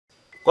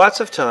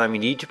Lots of time you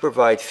need to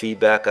provide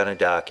feedback on a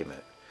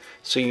document,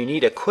 so you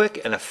need a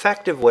quick and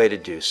effective way to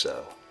do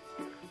so.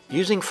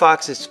 Using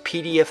Foxit's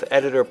PDF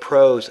Editor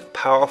Pro's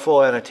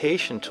powerful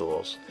annotation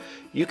tools,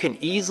 you can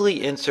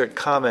easily insert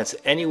comments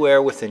anywhere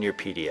within your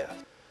PDF.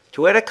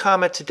 To add a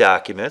comment to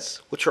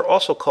documents, which are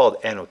also called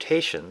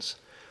annotations,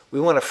 we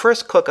want to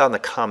first click on the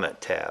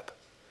Comment tab.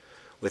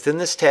 Within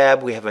this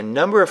tab, we have a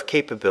number of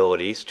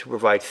capabilities to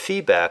provide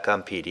feedback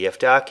on PDF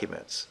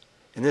documents.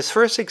 In this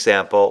first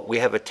example, we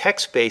have a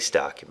text-based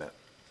document.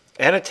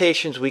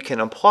 Annotations we can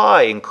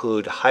apply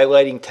include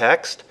highlighting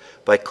text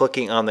by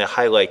clicking on the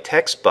Highlight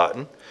Text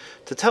button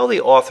to tell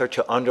the author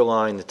to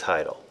underline the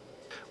title.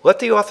 Let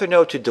the author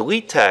know to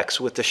delete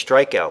text with the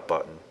Strikeout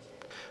button.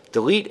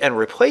 Delete and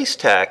replace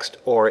text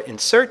or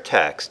insert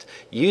text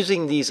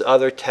using these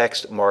other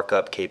text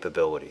markup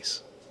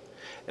capabilities.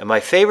 And my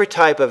favorite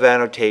type of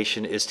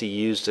annotation is to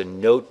use the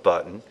Note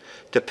button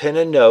to pin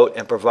a note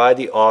and provide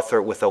the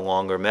author with a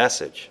longer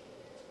message.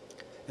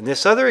 In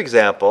this other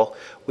example,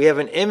 we have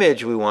an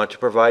image we want to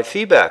provide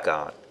feedback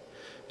on.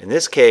 In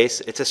this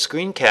case, it's a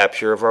screen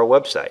capture of our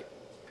website.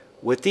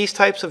 With these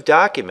types of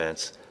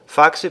documents,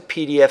 Foxit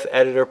PDF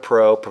Editor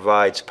Pro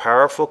provides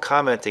powerful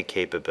commenting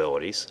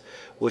capabilities,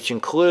 which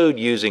include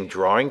using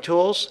drawing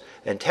tools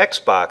and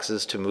text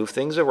boxes to move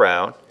things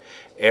around,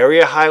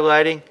 area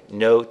highlighting,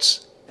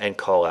 notes, and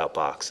call-out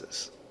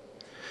boxes.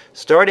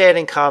 Start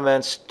adding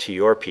comments to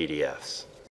your PDFs.